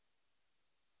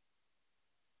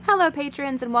Hello,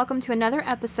 patrons, and welcome to another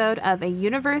episode of A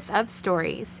Universe of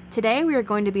Stories. Today, we are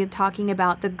going to be talking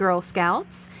about the Girl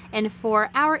Scouts, and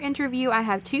for our interview, I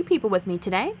have two people with me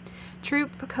today,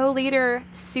 Troop co-leader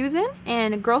Susan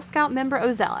and Girl Scout member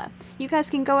Ozella. You guys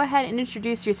can go ahead and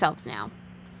introduce yourselves now.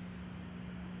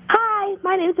 Hi,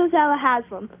 my name is Ozella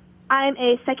Haslam. I am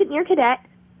a second-year cadet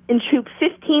in Troop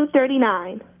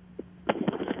 1539.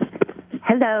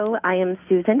 Hello, I am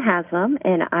Susan Haslam,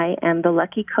 and I am the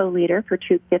lucky co-leader for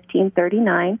Troop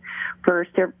 1539 for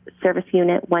Service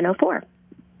Unit 104.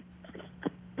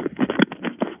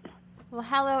 Well,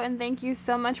 hello, and thank you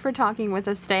so much for talking with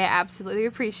us today. I absolutely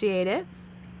appreciate it.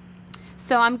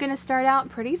 So I'm going to start out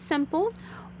pretty simple.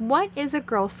 What is a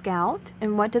Girl Scout,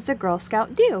 and what does a Girl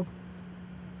Scout do?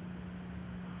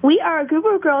 We are a group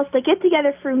of girls that get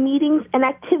together for meetings and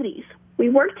activities. We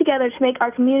work together to make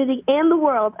our community and the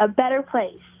world a better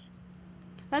place.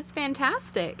 That's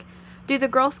fantastic. Do the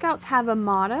Girl Scouts have a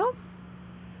motto?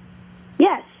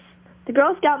 Yes, the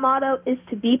Girl Scout motto is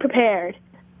to be prepared.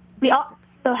 We also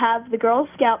have the Girl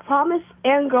Scout promise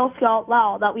and Girl Scout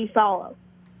law that we follow.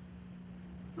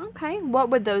 Okay,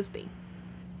 what would those be?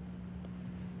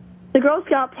 The Girl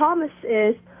Scout promise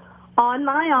is, on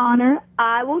my honor,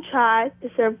 I will try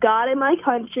to serve God and my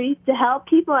country, to help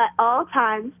people at all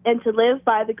times, and to live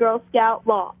by the Girl Scout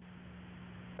law.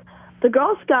 The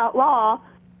Girl Scout law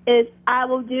is, I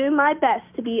will do my best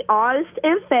to be honest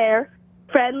and fair,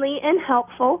 friendly and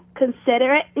helpful,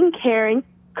 considerate and caring,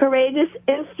 courageous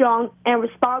and strong, and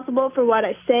responsible for what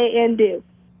I say and do,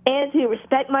 and to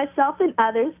respect myself and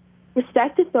others,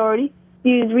 respect authority,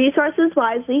 use resources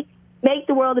wisely, make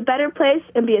the world a better place,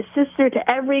 and be a sister to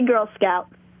every Girl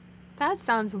Scout. That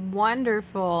sounds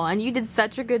wonderful, and you did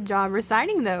such a good job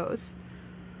reciting those.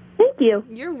 Thank you.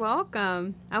 You're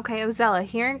welcome. Okay, Ozella,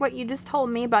 hearing what you just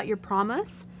told me about your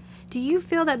promise, do you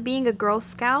feel that being a Girl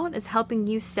Scout is helping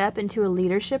you step into a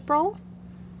leadership role?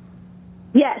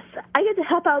 Yes, I get to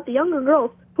help out the younger girls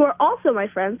who are also my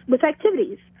friends with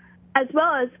activities, as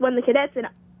well as when the cadets and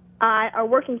I are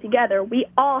working together, we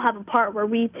all have a part where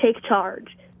we take charge.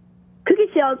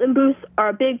 Cookie sales and booths are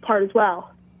a big part as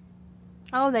well.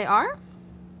 Oh, they are?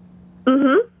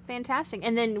 Mm-hmm. Fantastic.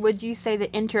 And then would you say that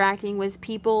interacting with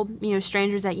people,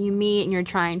 strangers that you meet and you're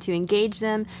trying to engage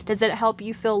them, does it help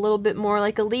you feel a little bit more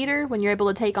like a leader when you're able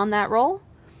to take on that role?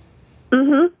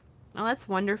 Mm-hmm. Oh, that's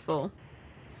wonderful.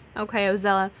 Okay,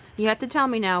 Ozella, you have to tell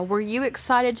me now, were you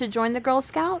excited to join the Girl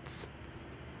Scouts?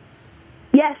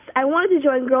 Yes, I wanted to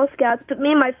join Girl Scouts, but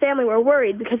me and my family were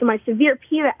worried because of my severe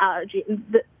peanut allergy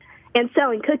and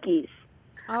selling cookies.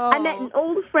 Oh. I met an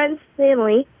old friend's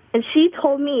family, and she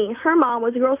told me her mom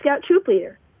was a Girl Scout troop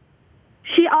leader.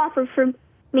 She offered for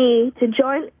me to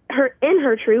join her in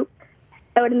her troop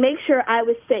and would make sure I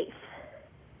was safe.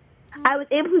 I was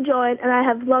able to join, and I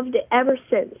have loved it ever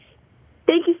since.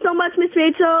 Thank you so much, Miss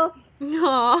Rachel.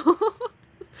 Oh,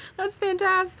 that's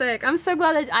fantastic. I'm so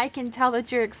glad that I can tell that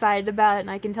you're excited about it,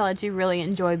 and I can tell that you really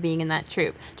enjoy being in that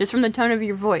troop, just from the tone of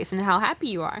your voice and how happy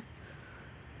you are.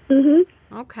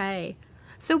 Mm-hmm. Okay.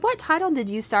 So what title did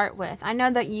you start with? I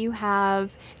know that you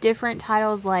have different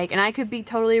titles, and I could be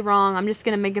totally wrong. I'm just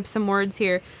going to make up some words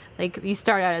here. Like, you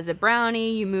start out as a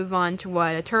brownie, you move on to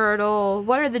a turtle.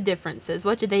 What are the differences?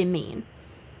 What do they mean?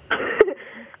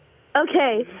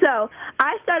 Okay, so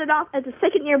I started off as a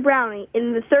second-year brownie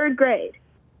in the 3rd grade.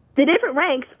 The different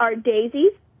ranks are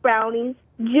daisies, brownies,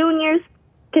 juniors,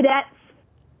 cadets,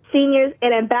 seniors,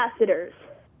 and ambassadors.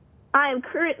 I am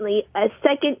currently a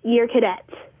second-year cadet.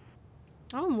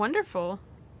 Oh, wonderful.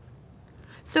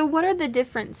 So what are the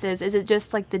differences? Is it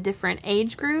just like the different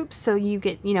age groups? So you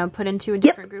get, put into a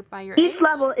different group by your age? Each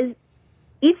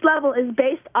level is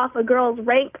based off a girl's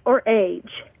rank or age.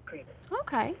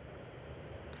 Okay.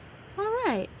 All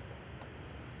right.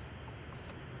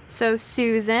 So,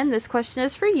 Susan, this question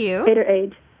is for you. Greater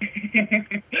age.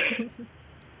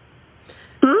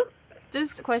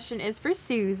 This question is for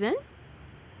Susan.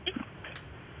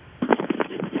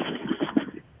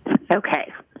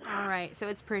 Okay. All right. So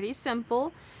it's pretty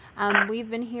simple. We've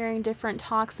been hearing different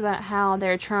talks about how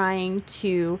they're trying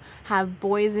to have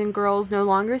boys and girls no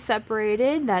longer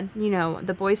separated, that,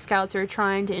 the Boy Scouts are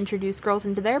trying to introduce girls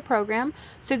into their program.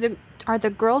 So are the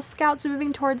Girl Scouts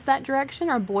moving towards that direction?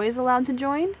 Are boys allowed to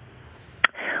join?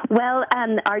 Well,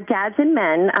 our dads and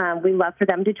men, we love for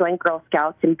them to join Girl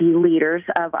Scouts and be leaders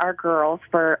of our girls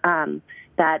for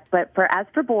that. But as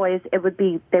for boys, they would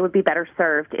be better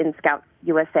served in Scouts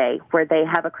USA, where they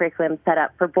have a curriculum set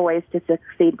up for boys to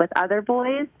succeed with other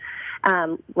boys,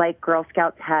 like Girl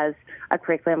Scouts has a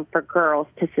curriculum for girls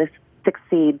to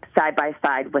succeed side by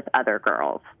side with other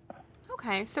girls.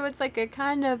 Okay, so it's like a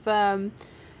kind of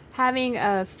Having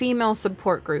a female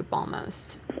support group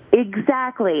almost.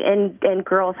 Exactly, and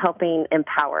girls helping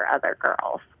empower other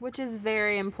girls. Which is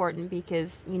very important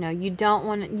because,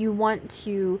 you want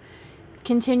to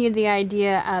continue the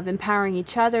idea of empowering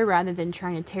each other rather than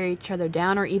trying to tear each other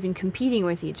down or even competing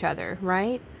with each other,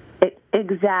 right?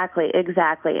 Exactly.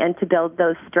 And to build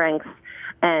those strengths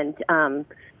and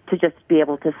to just be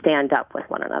able to stand up with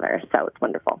one another. So it's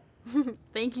wonderful.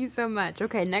 Thank you so much.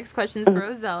 Okay, next question is for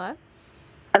Ozella.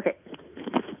 Okay.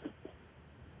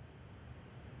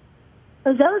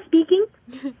 Ozella speaking.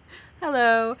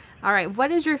 Hello. All right,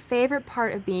 what is your favorite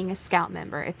part of being a Scout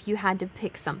member if you had to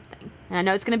pick something? And I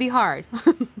know it's going to be hard.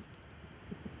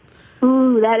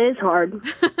 Ooh, that is hard.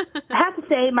 I have to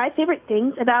say, my favorite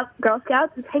things about Girl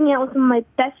Scouts is hanging out with some of my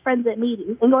best friends at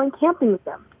meetings and going camping with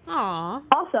them. Aw.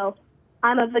 Also,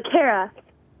 I'm a vaquera.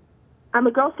 I'm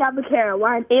a Girl Scout vaquera,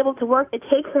 where I'm able to work and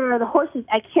take care of the horses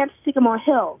at Camp Sycamore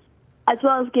Hills, as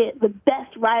well as get the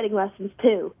best riding lessons,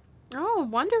 too. Oh,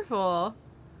 wonderful.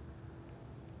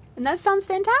 And that sounds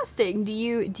fantastic. Do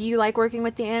you like working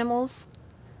with the animals?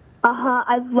 Uh-huh.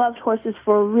 I've loved horses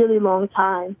for a really long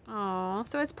time. Aw,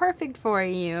 so it's perfect for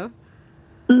you.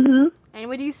 Mm-hmm. And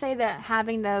would you say that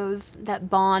having that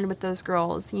bond with those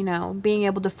girls, being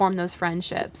able to form those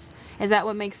friendships, is that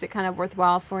what makes it kind of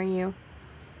worthwhile for you?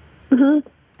 Mm-hmm.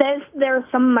 They're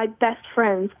some of my best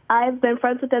friends. I've been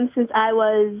friends with them since I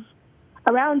was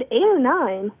around 8 or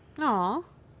 9. Aw,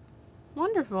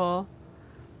 wonderful.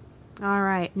 All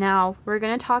right, now we're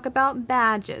going to talk about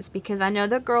badges because I know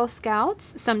that Girl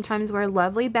Scouts sometimes wear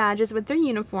lovely badges with their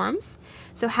uniforms.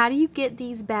 So how do you get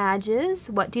these badges?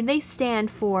 What do they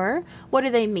stand for? What do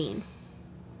they mean?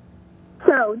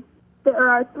 So there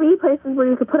are 3 places where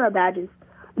you can put our badges.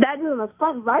 Badges on the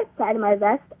front right side of my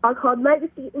vest are called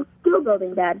legacy and skill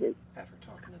building badges.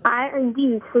 I earn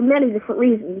these for many different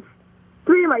reasons.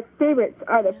 3 of my favorites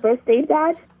are the first aid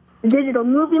badge, the digital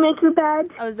movie maker badge,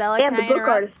 Ozella, and the book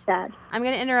artist badge. I'm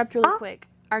going to interrupt really quick.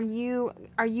 Are you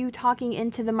talking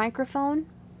into the microphone?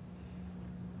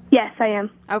 Yes, I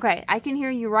am. Okay, I can hear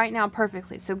you right now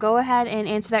perfectly. So go ahead and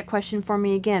answer that question for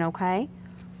me again, okay?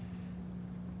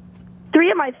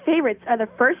 3 of my favorites are the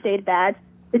first aid badge,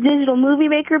 the digital movie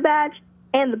maker badge,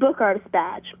 and the book artist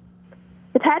badge.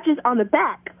 The patches on the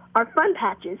back are fun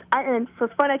patches I earned for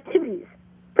fun activities,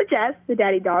 such as the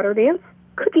daddy-daughter dance,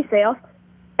 cookie sale,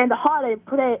 and the holiday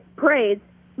parades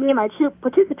me and my troop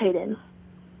participate in.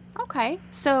 Okay,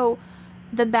 so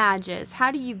the badges,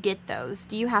 how do you get those?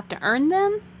 Do you have to earn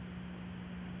them?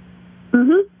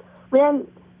 Mm-hmm. We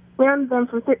earn them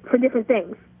for different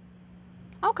things.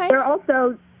 Okay. There are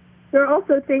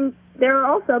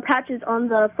also patches on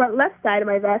the front left side of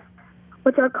my vest,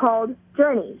 which are called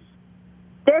journeys.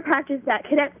 They're patches that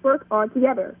cadets work on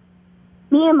together.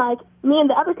 Me and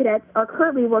the other cadets are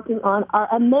currently working on our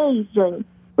Amaze journey,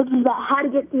 which is about how to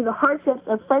get through the hardships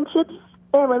of friendships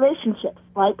and relationships,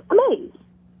 like Amaze.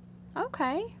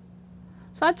 Okay.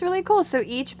 So that's really cool. So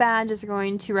each badge is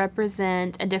going to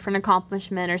represent a different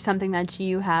accomplishment or something that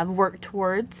you have worked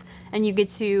towards, and you get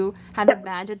to have a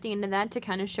badge at the end of that to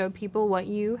kind of show people what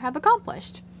you have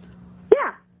accomplished.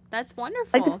 Yeah. That's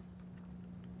wonderful.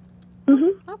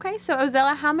 Mm-hmm. Okay, so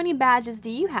Ozella, how many badges do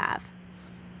you have?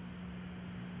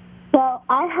 Well,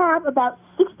 I have about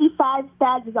 65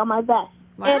 badges on my vest,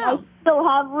 and I still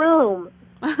have room.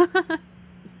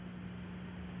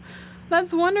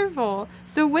 That's wonderful.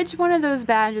 So which one of those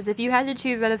badges, if you had to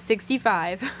choose out of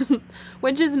 65,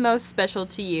 which is most special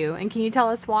to you? And can you tell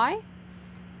us why?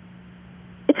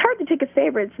 It's hard to pick a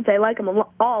favorite since I like them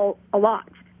all a lot.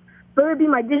 But it would be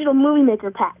my digital movie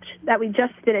maker patch that we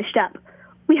just finished up.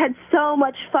 We had so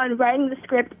much fun writing the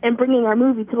script and bringing our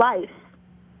movie to life.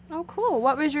 Oh, cool.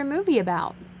 What was your movie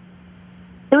about?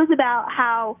 It was about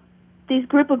how these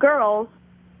group of girls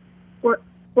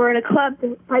were in a club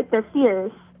to fight their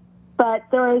fears, but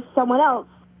there was someone else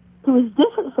who was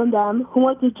different from them who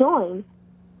wanted to join.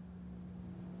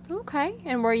 Okay.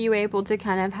 And were you able to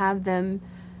kind of have them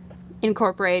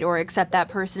incorporate or accept that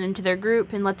person into their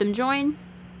group and let them join?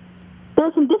 There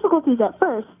were some difficulties at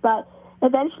first, but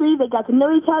eventually they got to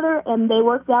know each other and they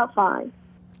worked out fine.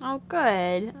 Oh,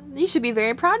 good. You should be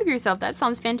very proud of yourself. That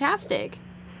sounds fantastic.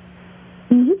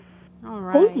 Mm-hmm. All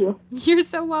right. Thank you. You're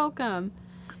so welcome.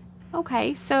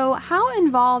 Okay, so how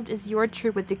involved is your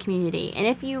troop with the community? And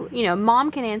if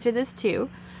Mom can answer this too.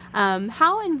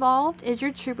 How involved is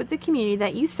your troop with the community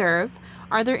that you serve?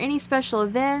 Are there any special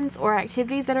events or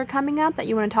activities that are coming up that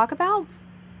you want to talk about?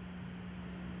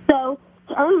 So,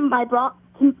 to earn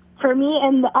for me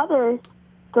and the other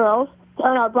girls, to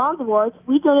earn our bronze awards,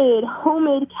 we donated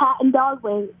homemade cat and dog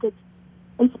blankets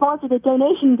and sponsored a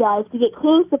donation drive to get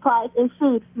cleaning supplies and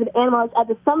food for the animals at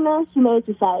the Sumner Humane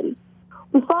Society.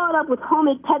 We followed up with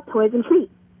homemade pet toys and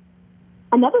treats.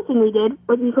 Another thing we did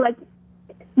was we collected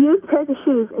used pairs of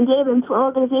shoes and gave them to an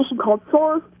organization called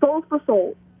Souls for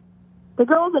Souls. The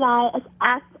girls and I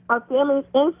asked our families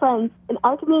and friends in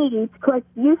our community to collect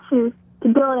used shoes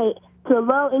to donate to a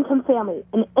low-income family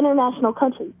in an international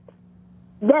country.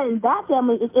 Then that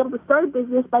family is able to start a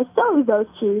business by selling those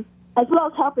shoes, as well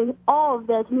as helping all of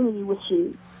their community with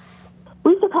shoes.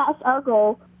 We surpassed our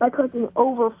goal by collecting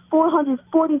over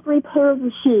 443 pairs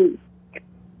of shoes.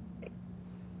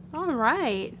 All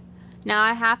right. Now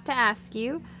I have to ask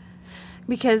you,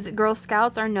 because Girl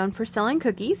Scouts are known for selling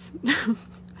cookies,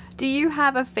 do you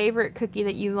have a favorite cookie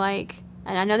that you like?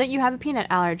 And I know that you have a peanut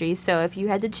allergy, so if you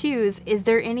had to choose, is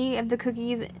there any of the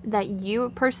cookies that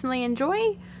you personally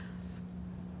enjoy?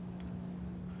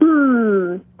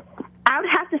 I would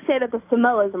have to say that the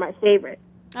Samoas are my favorite.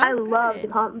 Oh, I love the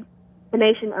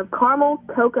combination of caramel,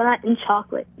 coconut, and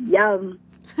chocolate. Yum.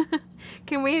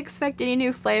 Can we expect any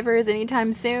new flavors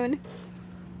anytime soon?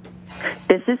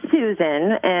 This is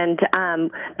Susan, and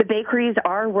the bakeries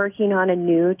are working on a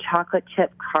new chocolate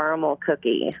chip caramel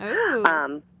cookie.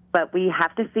 Ooh. But we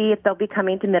have to see if they'll be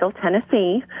coming to Middle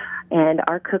Tennessee, and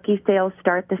our cookie sales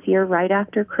start this year right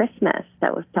after Christmas.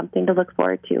 That was something to look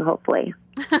forward to, hopefully.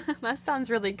 That sounds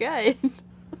really good.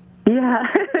 Yeah.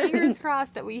 Fingers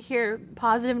crossed that we hear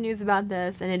positive news about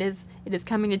this, and it is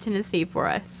coming to Tennessee for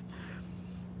us.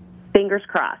 Fingers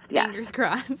crossed, yeah. Fingers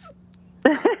crossed.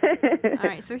 All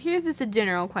right, so here's just a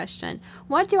general question.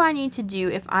 What do I need to do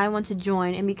if I want to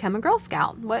join and become a Girl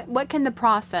Scout? What can you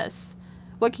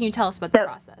tell us about the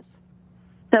process?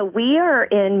 So we are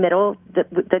in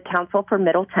the Council for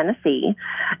Middle Tennessee,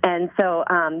 and so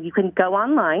you can go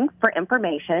online for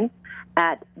information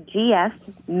at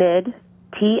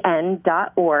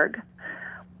gsmidtn.org,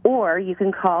 or you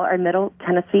can call our Middle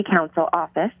Tennessee Council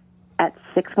office at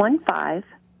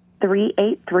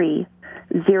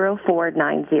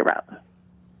 615-383-0490.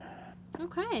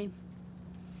 Okay.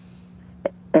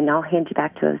 And I'll hand you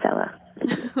back to Ozella.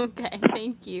 Okay,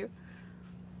 thank you.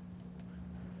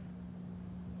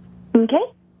 Okay.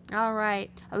 All right.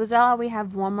 Ozella, we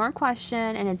have one more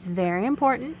question, and it's very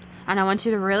important, and I want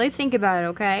you to really think about it,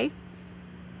 okay?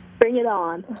 Bring it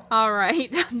on. All right.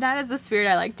 That is the spirit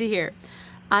I like to hear.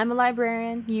 I'm a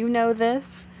librarian. You know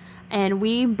this. And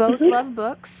we both love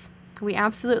books. We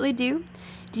absolutely do.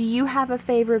 Do you have a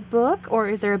favorite book, or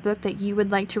is there a book that you would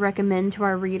like to recommend to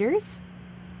our readers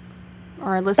or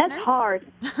our listeners? That's hard.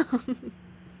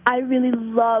 I really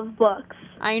love books.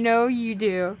 I know you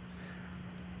do.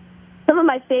 Some of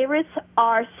my favorites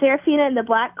are Seraphina and the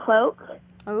Black Cloak,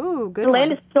 Oh, good the Land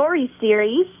one. of Stories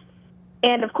series,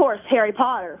 and, of course, Harry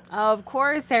Potter. Of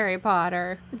course, Harry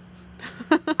Potter.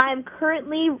 I'm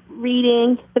currently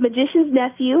reading The Magician's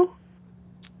Nephew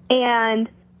and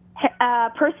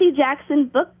Percy Jackson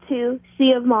Book 2,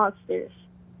 Sea of Monsters.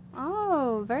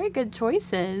 Oh, very good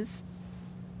choices.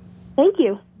 Thank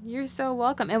you. You're so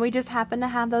welcome. And we just happen to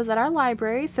have those at our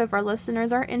library, so if our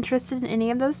listeners are interested in any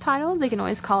of those titles, they can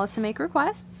always call us to make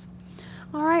requests.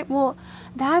 All right, well,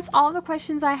 that's all the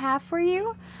questions I have for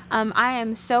you. I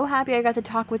am so happy I got to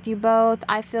talk with you both.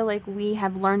 I feel like we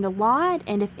have learned a lot,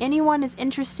 and if anyone is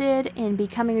interested in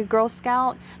becoming a Girl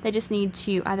Scout, they just need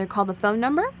to either call the phone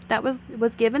number that was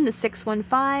given, the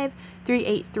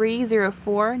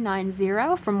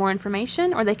 615-383-0490 for more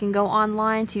information, or they can go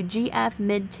online to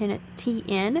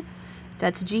GFMidTN,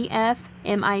 that's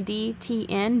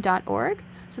GFMIDTN.org.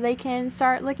 So they can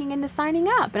start looking into signing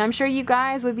up. And I'm sure you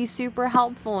guys would be super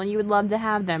helpful and you would love to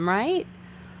have them, right?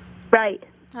 Right.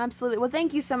 Absolutely. Well,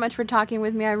 thank you so much for talking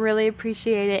with me. I really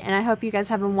appreciate it. And I hope you guys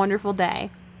have a wonderful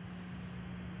day.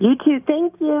 You too.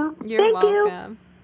 Thank you. You're welcome.